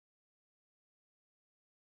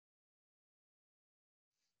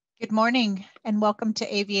Good morning and welcome to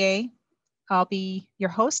AVA. I'll be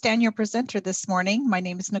your host and your presenter this morning. My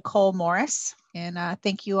name is Nicole Morris, and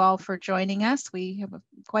thank you all for joining us. We have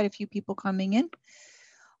quite a few people coming in.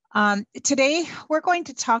 Today, we're going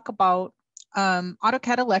to talk about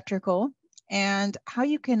AutoCAD Electrical and how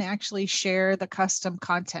you can actually share the custom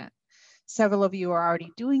content. Several of you are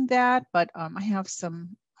already doing that, but I have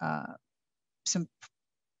some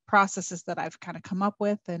processes that I've kind of come up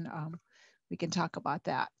with, and we can talk about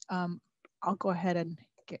that. I'll go ahead and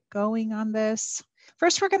get going on this.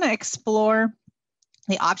 First, we're going to explore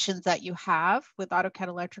the options that you have with AutoCAD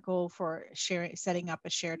Electrical for setting up a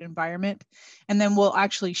shared environment. And then we'll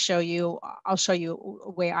actually show you, I'll show you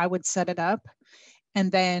a way I would set it up.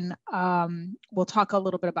 And then we'll talk a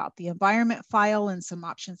little bit about the environment file and some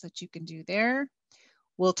options that you can do there.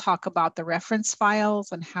 We'll talk about the reference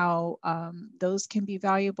files and how those can be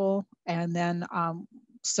valuable. And then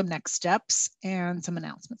some next steps and some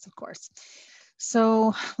announcements, of course.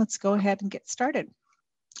 So let's go ahead and get started.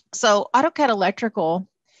 So AutoCAD Electrical,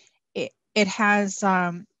 it has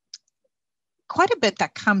quite a bit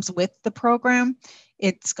that comes with the program.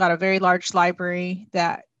 It's got a very large library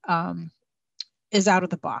that is out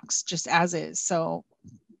of the box, just as is. So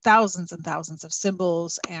thousands and thousands of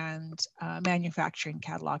symbols and manufacturing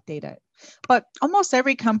catalog data. But almost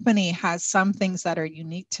every company has some things that are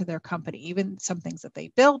unique to their company, even some things that they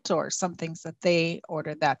built or some things that they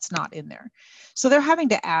ordered that's not in there. So they're having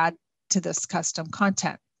to add to this custom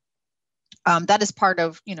content. That is part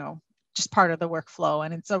of, just part of the workflow.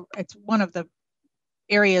 And it's one of the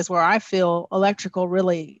areas where I feel electrical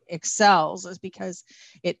really excels, is because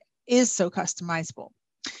it is so customizable.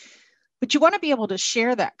 But you want to be able to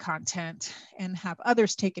share that content and have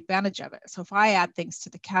others take advantage of it. So if I add things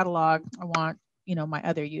to the catalog, I want my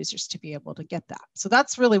other users to be able to get that. So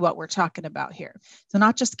that's really what we're talking about here. So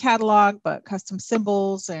not just catalog, but custom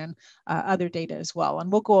symbols and other data as well.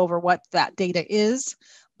 And we'll go over what that data is.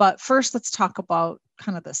 But first, let's talk about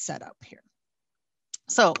kind of the setup here.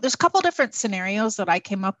 So there's a couple different scenarios that I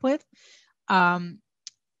came up with.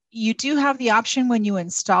 You do have the option when you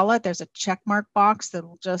install it, there's a check mark box that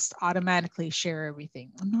will just automatically share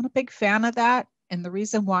everything. I'm not a big fan of that. And the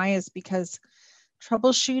reason why is because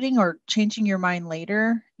troubleshooting or changing your mind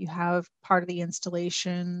later, you have part of the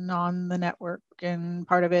installation on the network and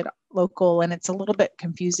part of it local, and it's a little bit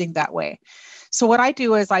confusing that way. So what I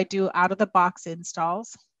do is I do out of the box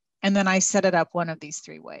installs, and then I set it up one of these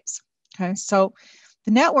three ways. Okay, so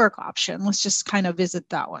the network option, let's just kind of visit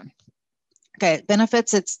that one. Okay,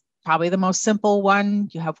 benefits, it's probably the most simple one.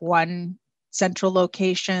 You have one central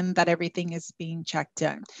location that everything is being checked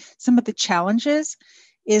in. Some of the challenges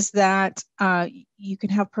is that you can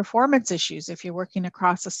have performance issues if you're working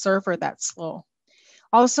across a server that's slow.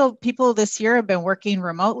 Also, people this year have been working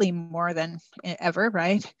remotely more than ever,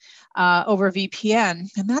 right? Over VPN,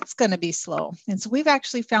 and that's going to be slow. And so we've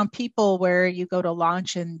actually found people where you go to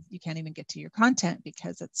launch and you can't even get to your content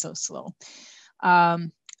because it's so slow.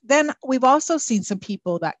 Then we've also seen some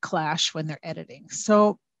people that clash when they're editing.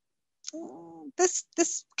 So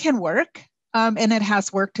this can work, and it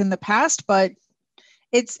has worked in the past, but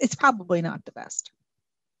it's probably not the best.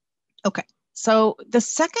 Okay, so the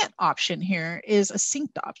second option here is a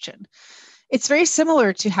synced option. It's very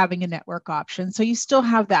similar to having a network option. So you still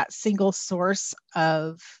have that single source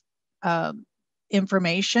of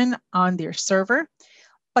information on your server,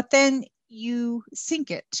 but then you sync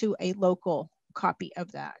it to a local copy of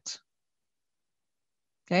that.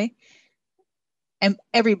 Okay, and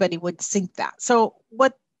everybody would sync that. So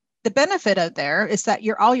what the benefit of there is that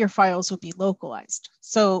all your files will be localized.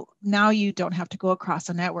 So now you don't have to go across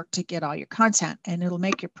a network to get all your content, and it'll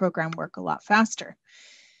make your program work a lot faster.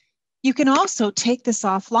 You can also take this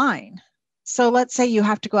offline. So let's say you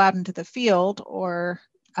have to go out into the field, or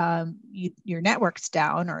your network's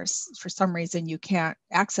down, or for some reason you can't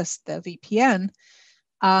access the VPN.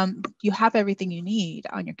 You have everything you need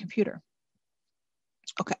on your computer.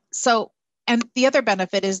 Okay, so, and the other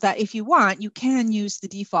benefit is that if you want, you can use the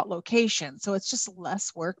default location. So it's just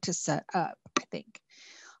less work to set up, I think.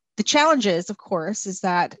 The challenge is, of course, is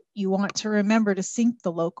that you want to remember to sync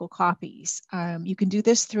the local copies. You can do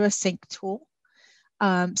this through a sync tool.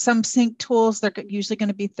 Some sync tools, they're usually going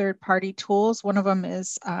to be third-party tools. One of them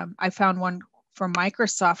is, I found one from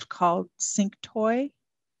Microsoft called SyncToy.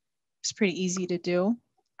 It's pretty easy to do.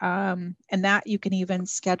 And that you can even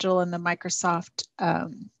schedule in the Microsoft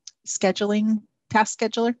scheduling task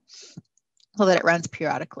scheduler so that it runs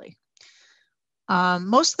periodically.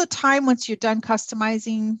 Most of the time, once you're done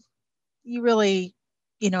customizing, you really,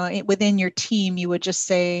 within your team, you would just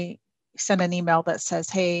send an email that says,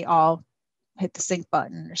 hey, all hit the sync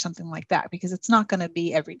button or something like that, because it's not going to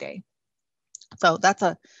be every day. So that's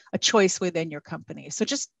a choice within your company. So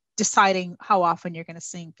just deciding how often you're going to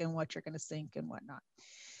sync and what you're going to sync and whatnot.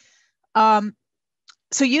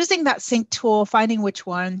 So using that sync tool, finding which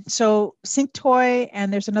one. So Sync Toy,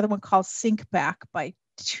 and there's another one called Sync Back by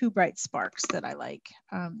Two Bright Sparks that I like.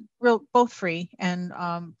 Both free and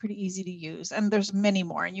pretty easy to use. And there's many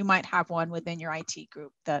more, and you might have one within your IT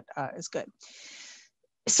group that is good.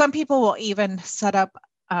 Some people will even set up,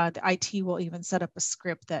 the IT will even set up a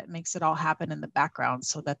script that makes it all happen in the background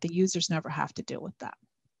so that the users never have to deal with that.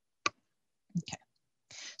 Okay,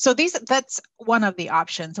 so that's one of the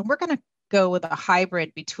options, and we're going to go with a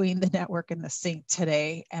hybrid between the network and the sync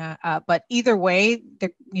today. But either way,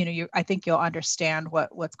 I think you'll understand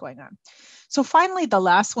what's going on. So finally, the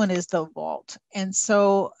last one is the Vault. And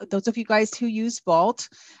so those of you guys who use Vault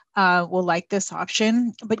will like this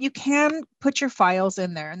option, but you can put your files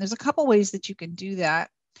in there. And there's a couple ways that you can do that.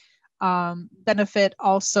 Benefit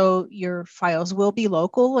also, your files will be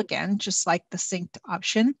local, again, just like the synced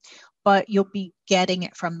option, but you'll be getting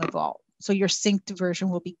it from the Vault. So your synced version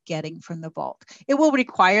will be getting from the Vault. It will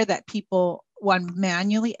require that people,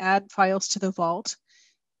 manually add files to the Vault,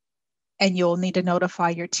 and you'll need to notify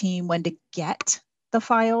your team when to get the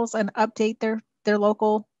files and update their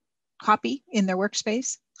local copy in their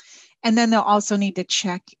workspace. And then they'll also need to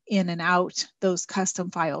check in and out those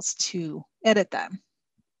custom files to edit them.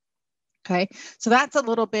 Okay, so that's a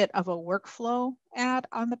little bit of a workflow add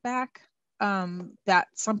on the back that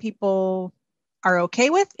some people are okay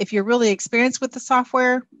with. If you're really experienced with the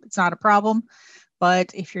software, it's not a problem. But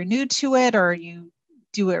if you're new to it or you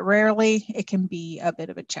do it rarely, it can be a bit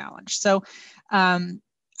of a challenge. So I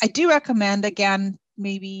do recommend, again,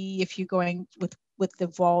 maybe if you're going with the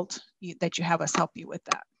Vault, that you have us help you with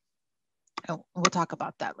that. Oh, we'll talk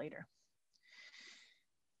about that later.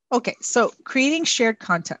 Okay, so creating shared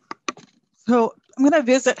content. So I'm going to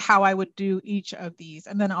visit how I would do each of these,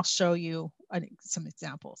 and then I'll show you some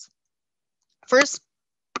examples. First,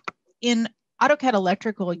 in AutoCAD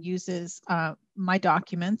Electrical uses My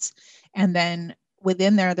Documents, and then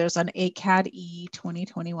within there's an AutoCAD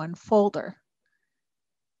 2021 folder.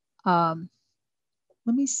 Let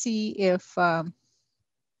me see if, I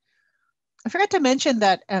forgot to mention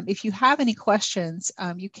that if you have any questions,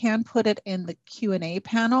 you can put it in the Q&A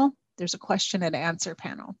panel. There's a question and answer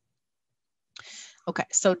panel. Okay,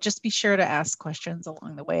 so just be sure to ask questions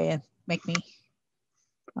along the way and make me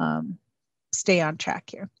stay on track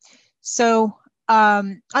here. So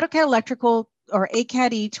AutoCAD Electrical, or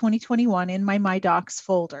AutoCAD 2021, in my Docs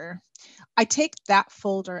folder, I take that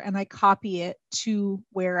folder and I copy it to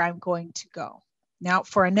where I'm going to go. Now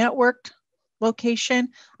for a networked location,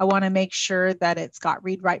 I want to make sure that it's got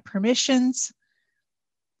read-write permissions.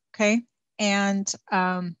 Okay, and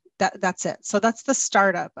that's it. So that's the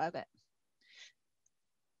startup of it.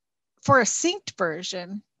 For a synced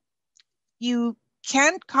version, you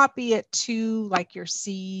can copy it to like your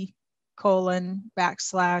C:\/ AutoCAD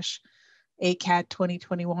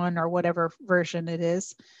 2021 or whatever version it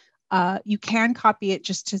is. You can copy it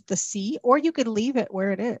just to the C, or you could leave it where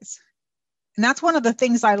it is. And that's one of the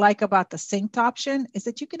things I like about the synced option, is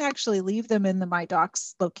that you can actually leave them in the My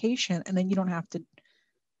Docs location, and then you don't have to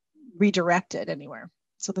redirect it anywhere.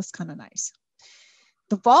 So that's kind of nice.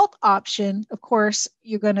 The Vault option, of course,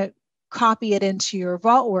 you're going to copy it into your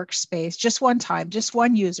Vault workspace just one time. Just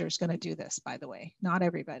one user is going to do this, by the way, not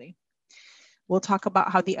everybody. We'll talk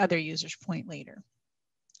about how the other users point later.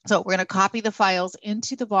 So we're going to copy the files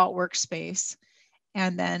into the Vault workspace,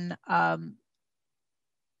 and then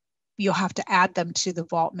you'll have to add them to the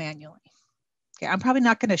Vault manually. Okay, I'm probably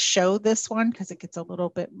not going to show this one because it gets a little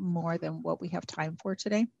bit more than what we have time for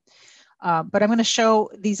today. But I'm going to show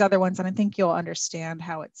these other ones, and I think you'll understand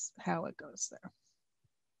how it goes there.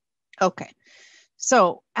 Okay,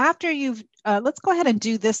 so after you've, let's go ahead and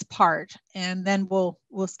do this part, and then we'll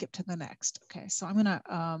skip to the next. Okay, so I'm going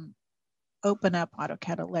to open up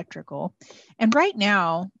AutoCAD Electrical, and right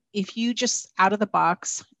now, if you just out of the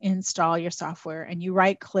box install your software and you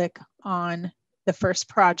right click on the first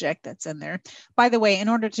project that's in there. By the way, in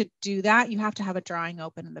order to do that, you have to have a drawing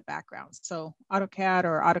open in the background. So AutoCAD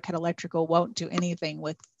or AutoCAD Electrical won't do anything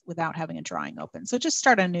without having a drawing open. So just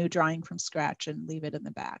start a new drawing from scratch and leave it in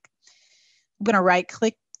the back. I'm going to right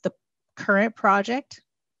click the current project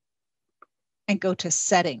and go to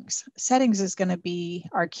Settings. Settings is going to be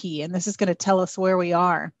our key, and this is going to tell us where we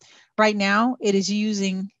are. Right now, it is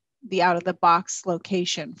using the out-of-the-box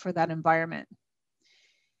location for that environment.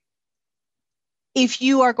 If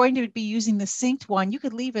you are going to be using the synced one, you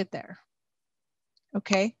could leave it there,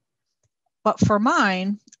 okay? But for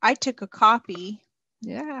mine, I took a copy,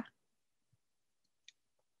 yeah.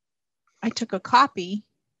 I took a copy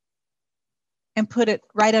and put it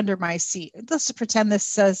right under my C. Let's just pretend this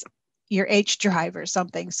says your H drive or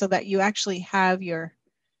something, so that you actually have your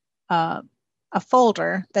a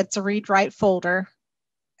folder that's a read-write folder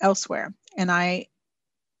elsewhere. And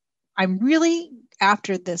I'm really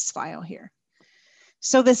after this file here.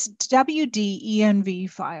 So this WD-ENV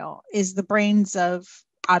file is the brains of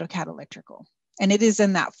AutoCAD Electrical, and it is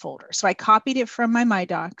in that folder. So I copied it from my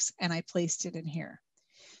docs and I placed it in here.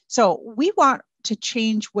 So we want to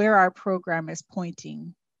change where our program is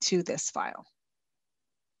pointing to this file.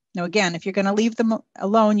 Now, again, if you're going to leave them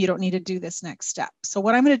alone, you don't need to do this next step. So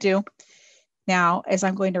what I'm going to do now is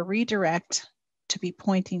I'm going to redirect to be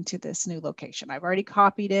pointing to this new location. I've already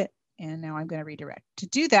copied it, and now I'm going to redirect. To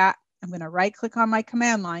do that, I'm going to right click on my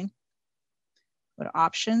command line, go to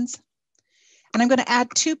options, and I'm going to add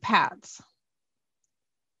two paths.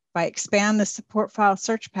 If I expand the support file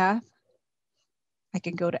search path, I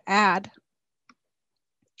can go to add,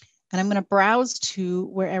 and I'm going to browse to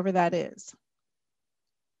wherever that is.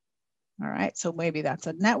 All right, so maybe that's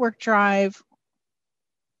a network drive.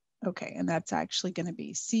 Okay, and that's actually going to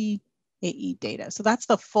be CAE data. So that's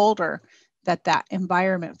the folder that that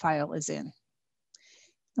environment file is in.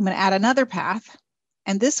 I'm going to add another path,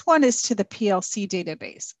 and this one is to the PLC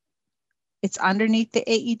database. It's underneath the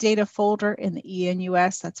AE data folder in the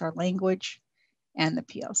ENUS, that's our language, and the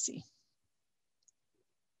PLC.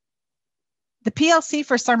 The PLC,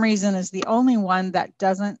 for some reason, is the only one that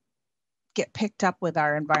doesn't get picked up with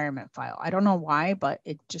our environment file. I don't know why, but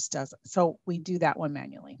it just doesn't. So we do that one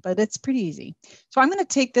manually, but it's pretty easy. So I'm going to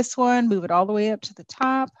take this one, move it all the way up to the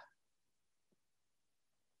top.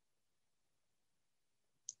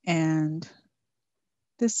 And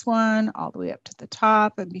this one all the way up to the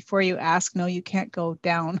top. And before you ask, no, you can't go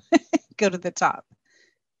down, go to the top.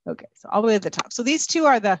 Okay, so all the way to the top. So these two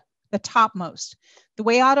are the topmost. The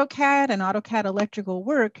way AutoCAD and AutoCAD Electrical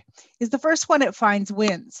work is the first one it finds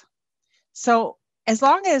wins. So as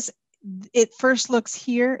long as it first looks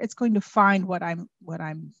here, it's going to find what I'm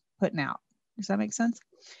putting out. Does that make sense?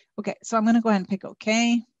 Okay, so I'm going to go ahead and pick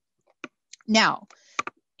OK. Now,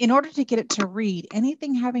 in order to get it to read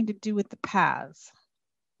anything having to do with the paths,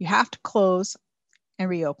 you have to close and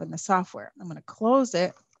reopen the software. I'm going to close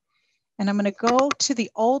it, and I'm going to go to the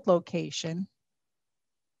old location.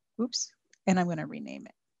 Oops, and I'm going to rename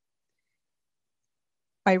it.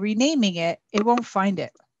 By renaming it, it won't find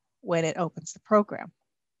it when it opens the program.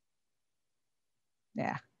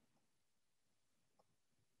 Yeah.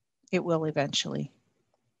 It will eventually.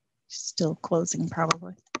 Still closing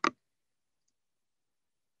probably.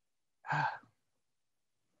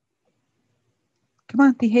 Come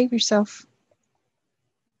on, behave yourself.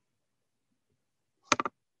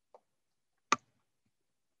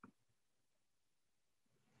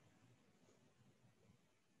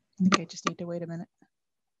 I think I just need to wait a minute.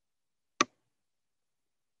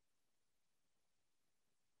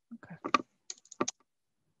 Okay.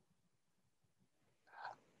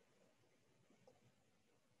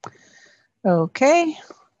 Okay,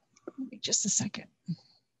 wait just a second.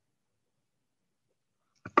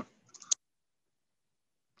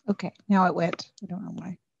 Okay, now it went. I don't know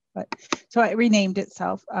why, but so it renamed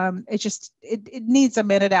itself. It needs a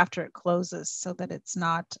minute after it closes so that it's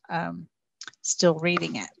not still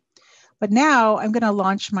reading it. But now I'm going to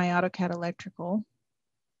launch my AutoCAD Electrical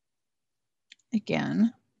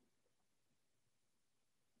again.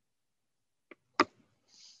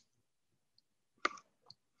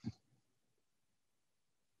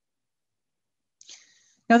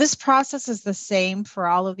 Now this process is the same for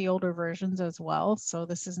all of the older versions as well. So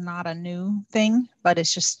this is not a new thing, but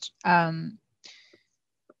it's just, I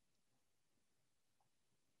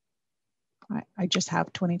just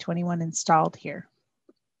have 2021 installed here.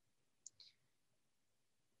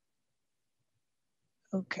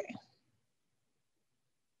 Okay.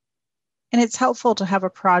 And it's helpful to have a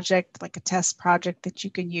project, like a test project that you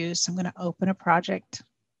can use. So I'm going to open a project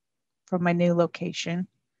from my new location.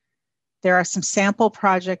 There are some sample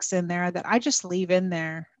projects in there that I just leave in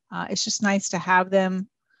there. It's just nice to have them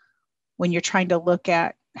when you're trying to look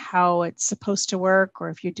at how it's supposed to work, or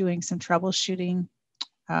if you're doing some troubleshooting.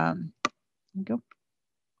 There you go.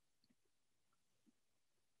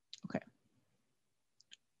 Okay.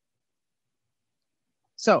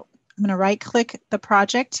 So I'm going to right click the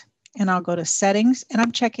project and I'll go to settings, and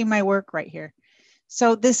I'm checking my work right here.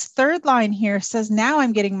 So this third line here says now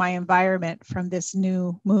I'm getting my environment from this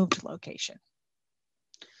new moved location.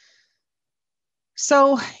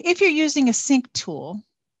 So if you're using a sync tool,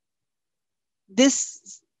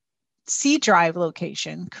 this C drive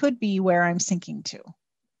location could be where I'm syncing to.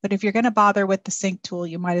 But if you're going to bother with the sync tool,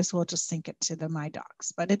 you might as well just sync it to the My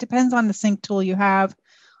Docs. But it depends on the sync tool you have,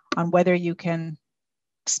 on whether you can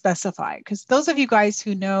specify. Because those of you guys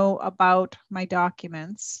who know about My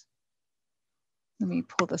Documents, let me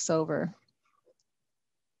pull this over.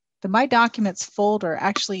 The My Documents folder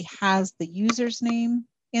actually has the user's name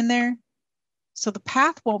in there. So the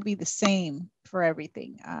path won't be the same for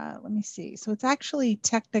everything. Let me see. So it's actually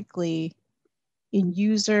technically in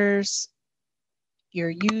users, your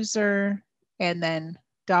user, and then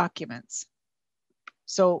documents.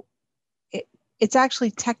 So it's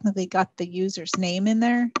actually technically got the user's name in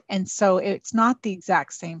there. And so it's not the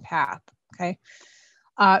exact same path, okay?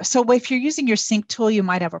 So if you're using your sync tool, you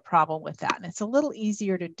might have a problem with that. And it's a little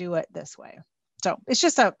easier to do it this way. So it's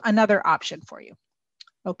just another option for you.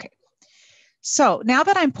 Okay. So now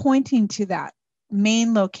that I'm pointing to that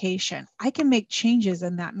main location, I can make changes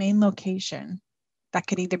in that main location. That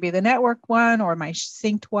could either be the network one or my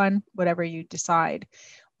synced one, whatever you decide.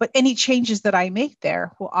 But any changes that I make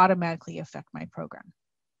there will automatically affect my program.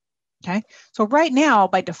 Okay. So right now,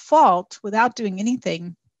 by default, without doing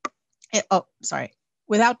anything,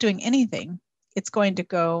 without doing anything, it's going to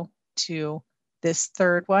go to this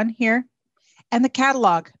third one here. And the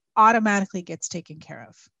catalog automatically gets taken care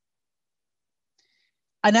of.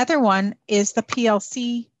 Another one is the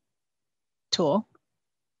PLC tool,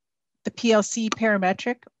 the PLC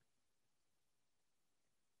parametric.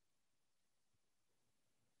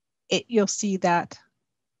 You'll see that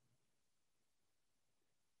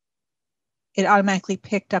it automatically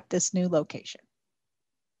picked up this new location.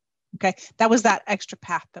 Okay, that was that extra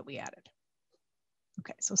path that we added.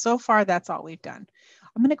 Okay, so far that's all we've done.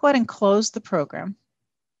 I'm going to go ahead and close the program.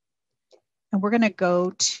 And we're going to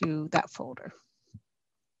go to that folder.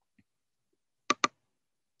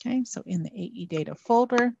 Okay, so in the AE data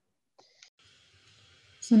folder.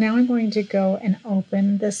 So now I'm going to go and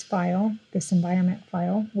open this file, this environment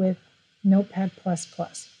file with Notepad++.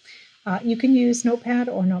 You can use Notepad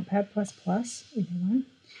or Notepad++, either one.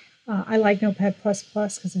 I like Notepad++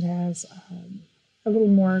 because it has a little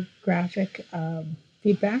more graphic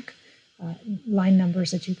feedback, line numbers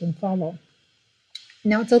that you can follow.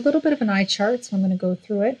 Now it's a little bit of an eye chart, so I'm going to go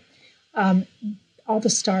through it. All the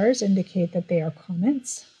stars indicate that they are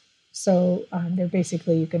comments. So they're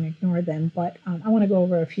basically, you can ignore them, but I want to go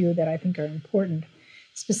over a few that I think are important.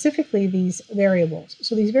 Specifically, these variables.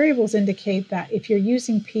 So these variables indicate that if you're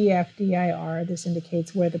using pfdir, this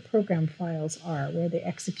indicates where the program files are, where the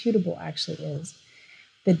executable actually is.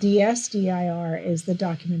 The dsdir is the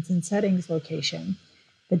documents and settings location.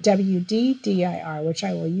 The wddir, which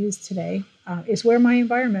I will use today, is where my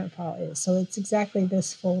environment file is. So it's exactly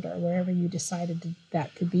this folder, wherever you decided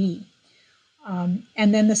that to be.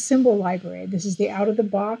 And then the symbol library. This is the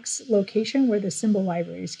out-of-the-box location where the symbol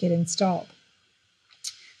libraries get installed.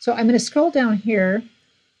 So I'm going to scroll down here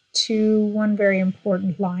to one very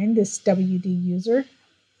important line, this WD user.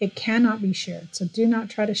 It cannot be shared, so do not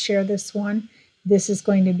try to share this one. This is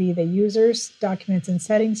going to be the users, documents, and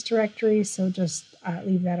settings directory, so just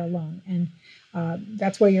leave that alone. And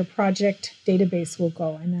that's where your project database will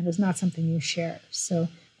go, and that is not something you share. So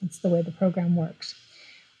that's the way the program works.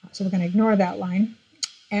 So we're going to ignore that line,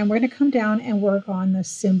 and we're going to come down and work on the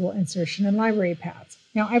symbol insertion and library paths.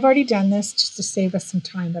 Now, I've already done this just to save us some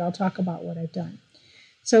time, but I'll talk about what I've done.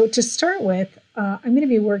 So to start with, I'm going to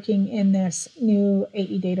be working in this new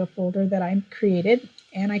AE data folder that I created,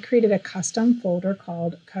 and I created a custom folder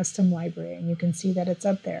called Custom Library, and you can see that it's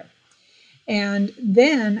up there. And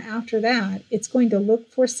then after that, it's going to look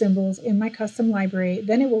for symbols in my custom library.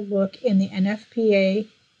 Then it will look in the NFPA,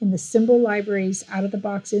 in the symbol libraries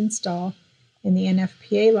out-of-the-box install, in the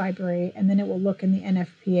NFPA library, and then it will look in the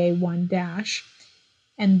NFPA 1-.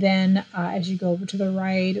 And then as you go over to the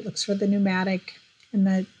right, it looks for the pneumatic and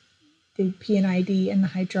the P&ID and the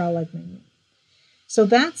hydraulic menu. So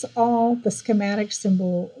that's all the schematic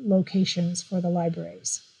symbol locations for the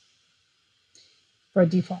libraries for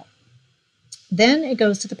default. Then it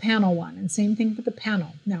goes to the panel one, and same thing for the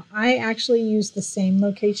panel. Now, I actually use the same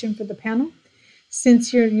location for the panel.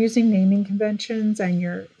 Since you're using naming conventions and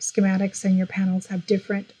your schematics and your panels have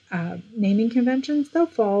different naming conventions, they'll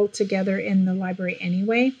fall together in the library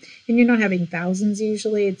anyway. And you're not having thousands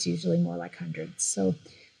usually, it's usually more like hundreds. So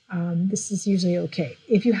this is usually okay.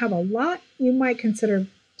 If you have a lot, you might consider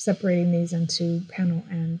separating these into panel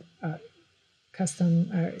and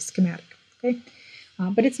custom schematic, okay?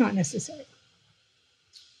 But it's not necessary.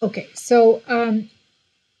 Okay, so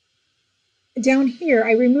down here,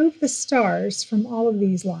 I remove the stars from all of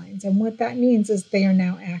these lines, and what that means is they are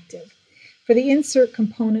now active. For the Insert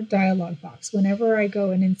Component dialog box, whenever I go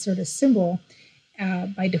and insert a symbol,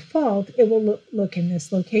 by default, it will look in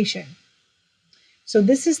this location. So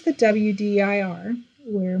this is the WDIR,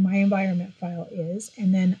 where my environment file is,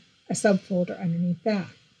 and then a subfolder underneath that.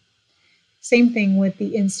 Same thing with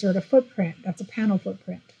the insert a footprint. That's a panel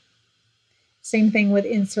footprint. Same thing with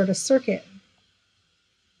insert a circuit.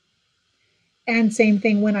 And same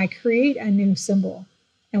thing when I create a new symbol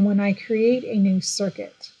and when I create a new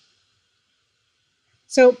circuit.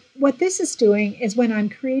 So what this is doing is when I'm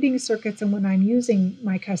creating circuits and when I'm using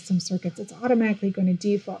my custom circuits, it's automatically going to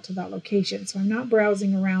default to that location. So I'm not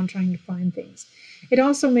browsing around trying to find things. It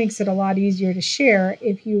also makes it a lot easier to share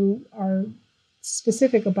if you are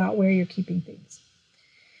specific about where you're keeping things.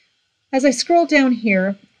 As I scroll down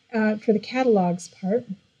here for the catalogs part,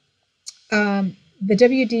 the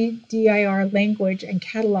WDIR language and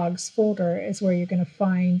catalogs folder is where you're going to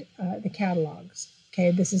find the catalogs. Okay,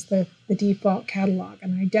 this is the default catalog,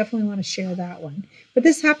 and I definitely want to share that one. But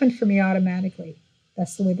this happened for me automatically.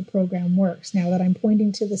 That's the way the program works. Now that I'm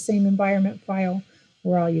pointing to the same environment file,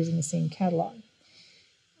 we're all using the same catalog.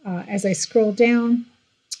 As I scroll down,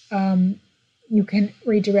 you can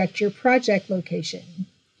redirect your project location.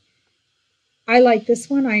 I like this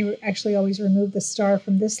one. I actually always remove the star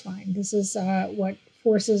from this line. This is what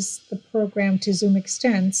forces the program to zoom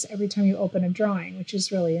extents every time you open a drawing, which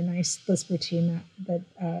is really a nice Lisp routine that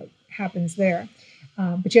happens there.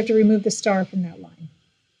 But you have to remove the star from that line.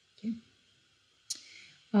 Okay.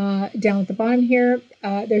 Down at the bottom here,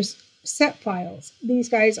 there's set files. These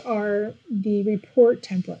guys are the report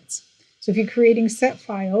templates. So if you're creating set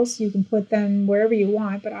files, you can put them wherever you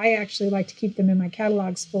want, but I actually like to keep them in my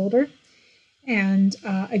catalogs folder. And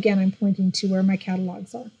again, I'm pointing to where my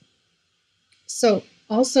catalogs are. So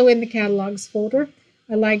also in the catalogs folder,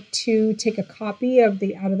 I like to take a copy of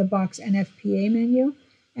the out-of-the-box NFPA menu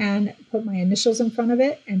and put my initials in front of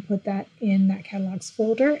it and put that in that catalogs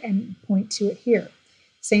folder and point to it here.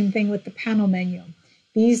 Same thing with the panel menu.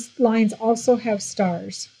 These lines also have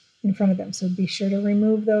stars in front of them, so be sure to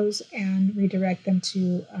remove those and redirect them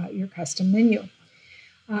to your custom menu.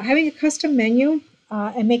 Having a custom menu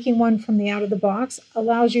and making one from the out of the box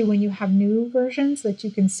allows you, when you have new versions, that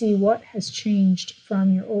you can see what has changed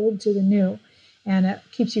from your old to the new, and it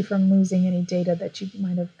keeps you from losing any data that you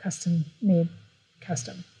might have made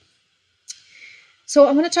custom. So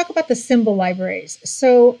I want to talk about the symbol libraries.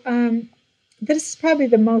 So this is probably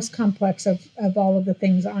the most complex of all of the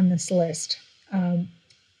things on this list.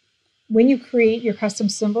 When you create your custom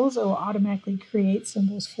symbols, it will automatically create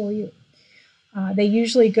symbols for you. They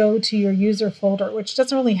usually go to your user folder, which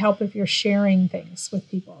doesn't really help if you're sharing things with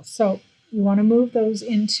people. So you want to move those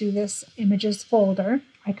into this images folder.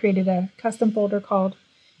 I created a custom folder called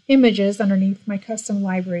images underneath my custom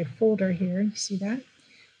library folder here. You see that?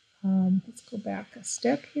 Let's go back a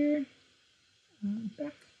step here.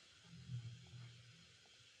 Back.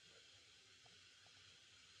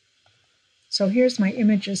 So here's my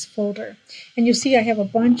images folder. And you see I have a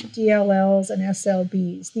bunch of DLLs and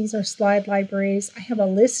SLBs. These are slide libraries. I have a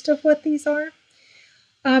list of what these are.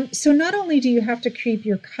 So not only do you have to keep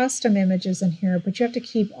your custom images in here, but you have to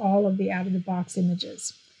keep all of the out-of-the-box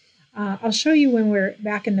images. I'll show you when we're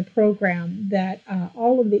back in the program that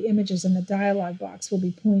all of the images in the dialog box will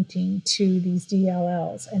be pointing to these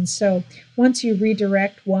DLLs. And so once you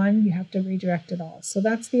redirect one, you have to redirect it all. So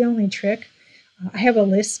that's the only trick. I have a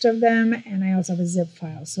list of them, and I also have a zip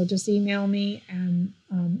file. So just email me, and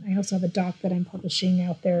I also have a doc that I'm publishing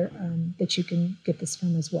out there that you can get this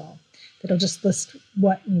from as well. That'll just list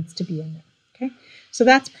what needs to be in there. Okay, so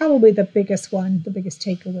that's probably the biggest one, the biggest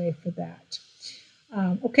takeaway for that.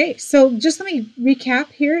 Okay, so just let me recap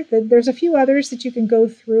here. There's a few others that you can go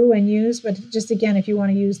through and use, but just again, if you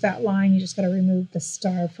want to use that line, you just got to remove the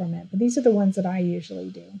star from it. But these are the ones that I usually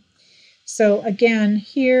do. So again,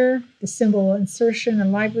 here, the symbol insertion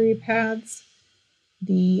and library paths,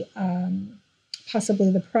 the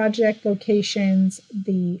possibly the project locations,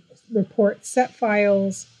 the report set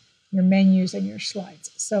files, your menus, and your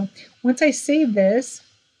slides. So once I save this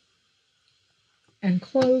and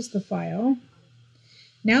close the file,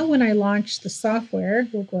 now when I launch the software,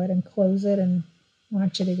 we'll go ahead and close it and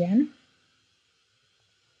launch it again.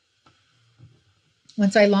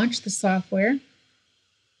 Once I launch the software,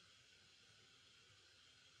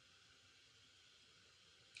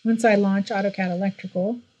 once I launch AutoCAD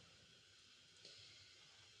Electrical,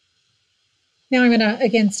 now I'm going to,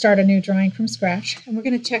 again, start a new drawing from scratch, and we're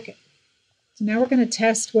going to check it. So now we're going to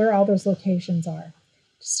test where all those locations are.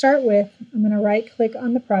 To start with, I'm going to right-click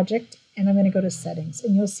on the project, and I'm going to go to Settings.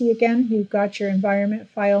 And you'll see, again, you've got your environment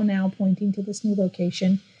file now pointing to this new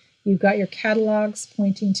location. You've got your catalogs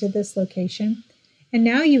pointing to this location. And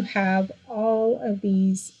now you have all of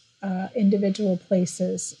these individual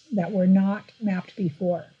places that were not mapped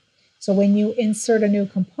before. So when you insert a new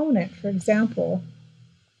component, for example,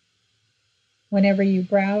 whenever you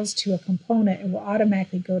browse to a component, it will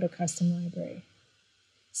automatically go to custom library.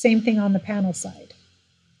 Same thing on the panel side.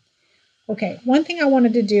 Okay, one thing I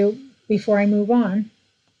wanted to do before I move on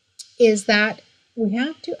is that we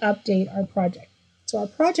have to update our project. So our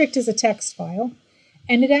project is a text file,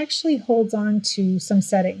 and it actually holds on to some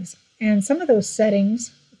settings. And some of those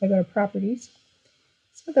settings, if I go to properties,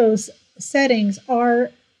 some of those settings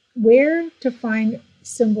are where to find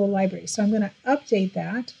symbol library. So I'm going to update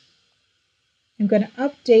that. I'm going to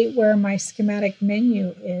update where my schematic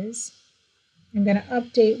menu is. I'm going to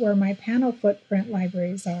update where my panel footprint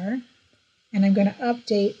libraries are. And I'm going to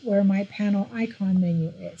update where my panel icon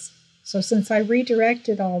menu is. So since I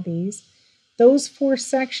redirected all these, those 4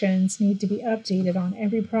 sections need to be updated on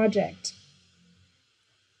every project.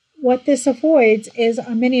 What this avoids is,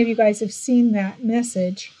 many of you guys have seen that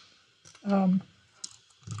message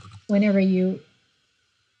whenever you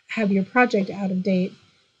have your project out of date,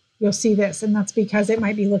 you'll see this, and that's because it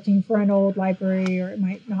might be looking for an old library or it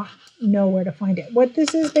might not know where to find it. What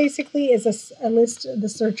this is basically is a list, the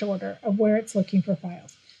search order of where it's looking for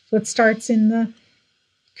files. So it starts in the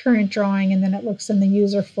current drawing, and then it looks in the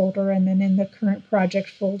user folder, and then in the current project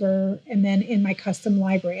folder, and then in my custom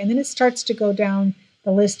library. And then it starts to go down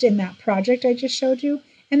the list in that project I just showed you,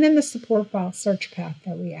 and then the support file search path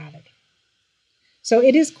that we added. So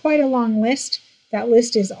it is quite a long list. That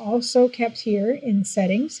list is also kept here in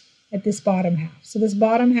settings at this bottom half. So this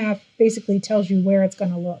bottom half basically tells you where it's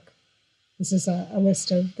going to look. This is a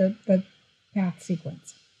list of the path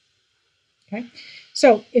sequence. Okay,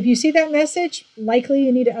 so if you see that message, likely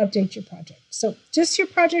you need to update your project. So just your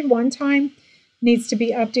project one time needs to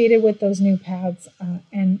be updated with those new paths,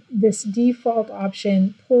 and this default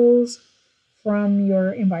option pulls from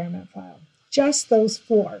your environment file. Just those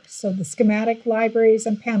 4. So the schematic libraries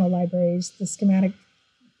and panel libraries, the schematic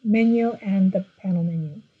menu and the panel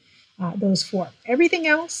menu, those 4. Everything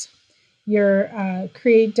else, your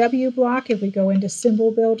create W block, if we go into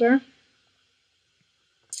symbol builder,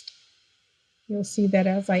 you'll see that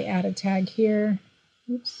as I add a tag here,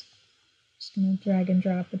 oops, just going to drag and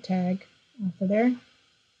drop the tag off of there.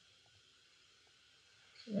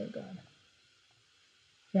 Oh God.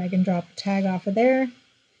 Drag and drop the tag off of there,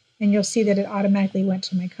 and you'll see that it automatically went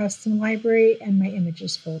to my custom library and my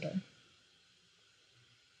images folder.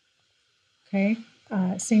 Okay,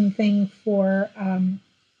 same thing for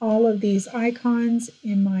all of these icons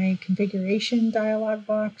in my configuration dialog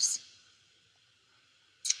box.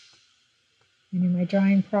 And in my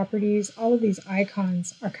drawing properties, all of these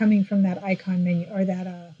icons are coming from that icon menu, or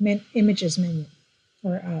that images menu,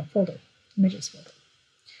 or folder, images folder.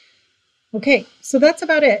 Okay, so that's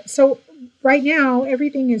about it. So right now,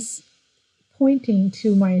 everything is pointing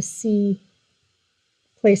to my C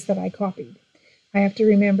place that I copied. I have to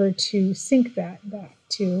remember to sync that back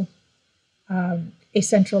to a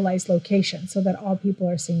centralized location so that all people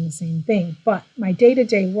are seeing the same thing. But my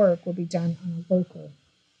day-to-day work will be done on a local,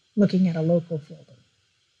 looking at a local folder.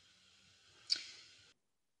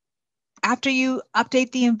 After you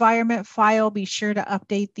update the environment file, be sure to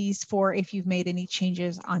update these 4 if you've made any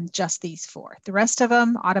changes on just these 4. The rest of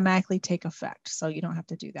them automatically take effect, so you don't have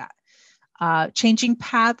to do that. Changing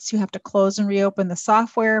paths, you have to close and reopen the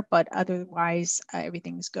software, but otherwise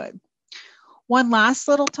everything's good. One last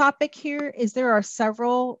little topic here is there are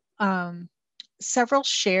several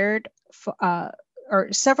shared or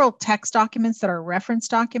several text documents that are reference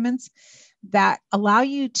documents that allow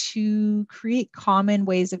you to create common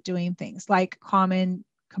ways of doing things, like common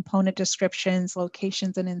component descriptions,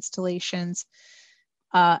 locations and installations,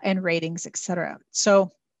 and ratings, etc.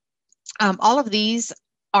 So all of these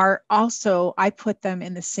are also, I put them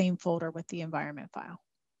in the same folder with the environment file.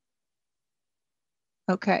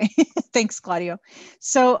 Okay, thanks, Claudio.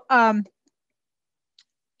 So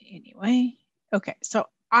anyway, okay, so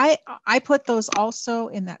I put those also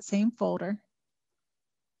in that same folder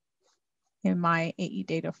in my AE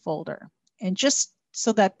data folder, and just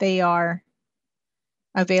so that they are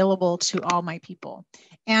available to all my people.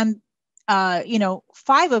 And you know,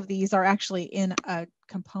 5 of these are actually in a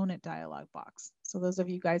component dialog box. So those of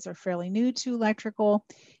you guys are fairly new to electrical,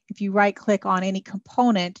 if you right click on any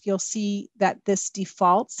component, you'll see that this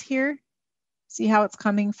defaults here. See how it's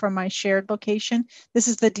coming from my shared location? This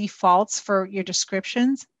is the defaults for your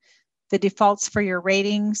descriptions, the defaults for your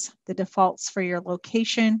ratings, the defaults for your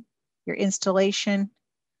location, your installation.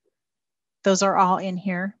 Those are all in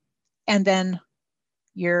here. And then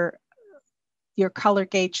your color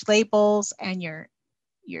gauge labels and your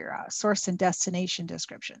your source and destination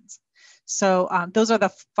descriptions. So those are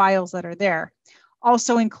the files that are there.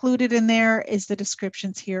 Also included in there is the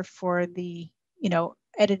descriptions here for the, you know,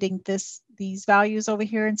 editing these values over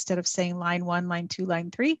here. Instead of saying line 1, line 2,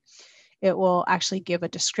 line 3, it will actually give a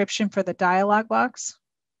description for the dialog box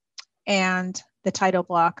and the title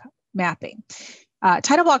block mapping.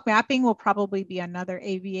 Title block mapping will probably be another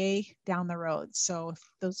AVA down the road. So if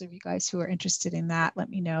those of you guys who are interested in that, let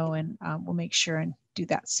me know, and we'll make sure and do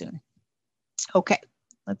that soon. Okay,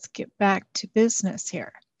 let's get back to business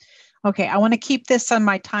here. Okay, I want to keep this on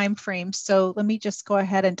my time frame, so let me just go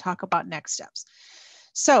ahead and talk about next steps.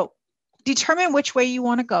 So determine which way you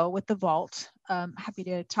want to go with the vault. Happy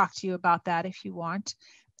to talk to you about that if you want.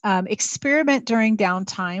 Experiment during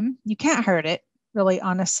downtime. You can't hurt it, really,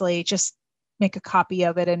 honestly. Just make a copy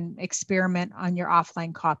of it and experiment on your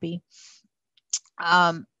offline copy.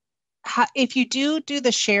 If you do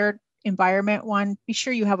the shared environment one, be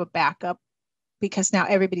sure you have a backup, because now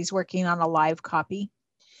everybody's working on a live copy.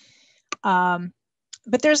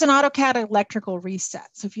 But there's an AutoCAD Electrical reset.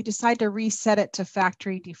 So if you decide to reset it to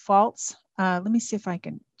factory defaults, let me see if I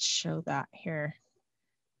can show that here.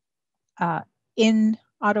 In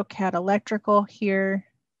AutoCAD Electrical here,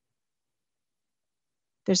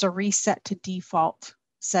 there's a reset to default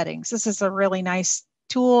settings. This is a really nice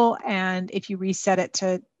tool, and if you reset it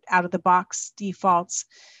to out of the box defaults,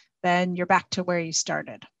 then you're back to where you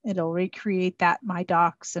started. It'll recreate that My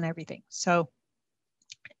Docs and everything. So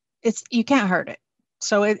you can't hurt it.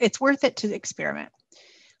 So it's worth it to experiment.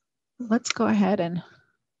 Let's go ahead and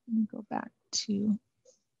go back to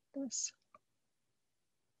this.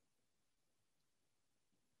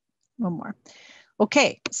 One more.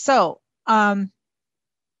 Okay, so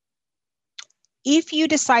if you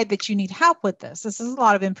decide that you need help with this is a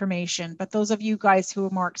lot of information, but those of you guys who are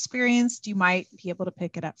more experienced, you might be able to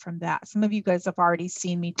pick it up from that. Some of you guys have already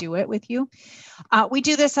seen me do it with you. We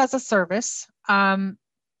do this as a service.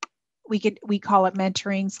 We call it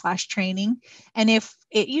mentoring/training. And if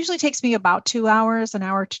it usually takes me about 2 hours, an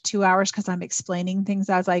hour to 2 hours, because I'm explaining things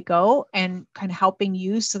as I go and kind of helping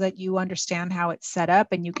you so that you understand how it's set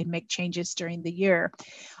up and you can make changes during the year.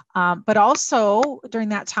 But also during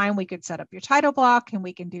that time, we could set up your title block and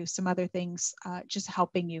we can do some other things, just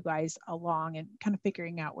helping you guys along and kind of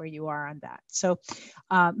figuring out where you are on that. So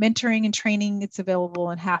mentoring and training, it's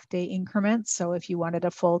available in half-day increments. So if you wanted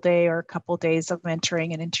a full day or a couple of days of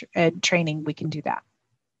mentoring and training, we can do that.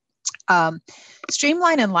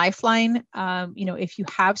 Streamline and Lifeline, you know, if you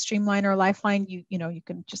have Streamline or Lifeline, you know, you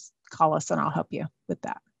can just call us and I'll help you with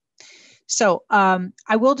that. So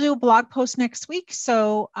I will do a blog post next week,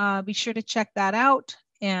 so be sure to check that out.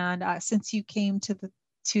 And since you came to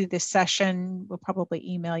this session, we'll probably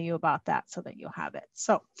email you about that so that you'll have it.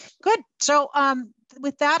 So good. So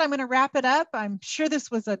with that, I'm going to wrap it up. I'm sure this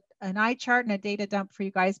was an eye chart and a data dump for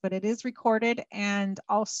you guys, but it is recorded. And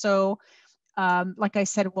also, like I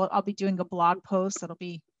said, I'll be doing a blog post that'll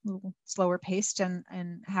be a little slower paced and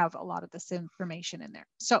have a lot of this information in there.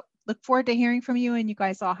 So look forward to hearing from you, and you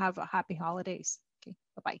guys all have a happy holidays. Okay,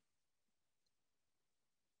 bye-bye.